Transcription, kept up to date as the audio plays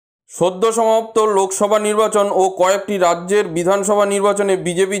সদ্য সমাপ্ত লোকসভা নির্বাচন ও কয়েকটি রাজ্যের বিধানসভা নির্বাচনে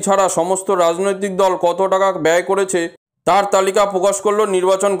বিজেপি ছাড়া সমস্ত রাজনৈতিক দল কত টাকা ব্যয় করেছে তার তালিকা প্রকাশ করল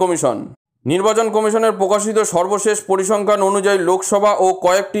নির্বাচন কমিশন। নির্বাচন কমিশনের প্রকাশিত সর্বশেষ পরিসংখ্যান অনুযায়ী লোকসভা ও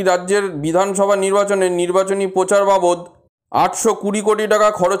কয়েকটি রাজ্যের বিধানসভা নির্বাচনে নির্বাচনী প্রচার বাবদ 820 কোটি টাকা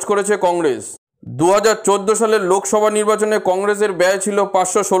খরচ করেছে কংগ্রেস। 2014 সালের লোকসভা নির্বাচনে কংগ্রেসের ব্যয় ছিল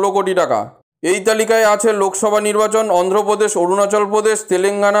 516 কোটি টাকা। এই তালিকায় আছে লোকসভা নির্বাচন, অন্ধ্রপ্রদেশ, অরুণাচল প্রদেশ,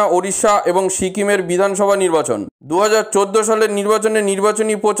 তেলেঙ্গানা, ওড়িশা এবং সিকিমের বিধানসভা নির্বাচন। 2014 সালের নির্বাচনে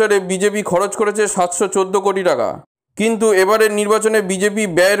নির্বাচনী প্রচারে বিজেপি খরচ করেছে 714 কোটি টাকা। কিন্তু এবারের নির্বাচনে বিজেপি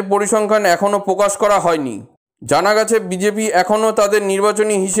ব্যয়ের পরিসংখ্যান এখনও প্রকাশ করা হয়নি। জানা গেছে বিজেপি এখনও তাদের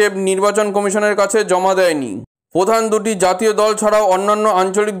নির্বাচনী হিসেব নির্বাচন কমিশনের কাছে জমা দেয়নি। প্রধান দুটি জাতীয় দল ছাড়াও অন্যান্য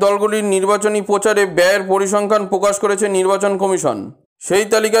আঞ্চলিক দলগুলির নির্বাচনী প্রচারে ব্যয়ের পরিসংখ্যান প্রকাশ করেছে নির্বাচন কমিশন। সেই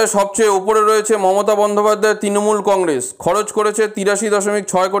তালিকায় সবচেয়ে উপরে রয়েছে মমতা বন্দ্যোপাধ্যায়ের তৃণমূল কংগ্রেস, খরচ করেছে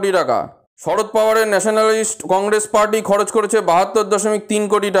 83.6 কোটি টাকা। শরদ পাওয়ারের ন্যাশনালিস্ট কংগ্রেস পার্টি খরচ করেছে 72.3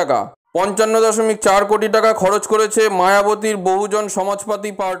 কোটি টাকা। 55.4 কোটি টাকা খরচ করেছে মায়াবতীর বহুজন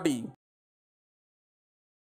সমাজবাদী পার্টি।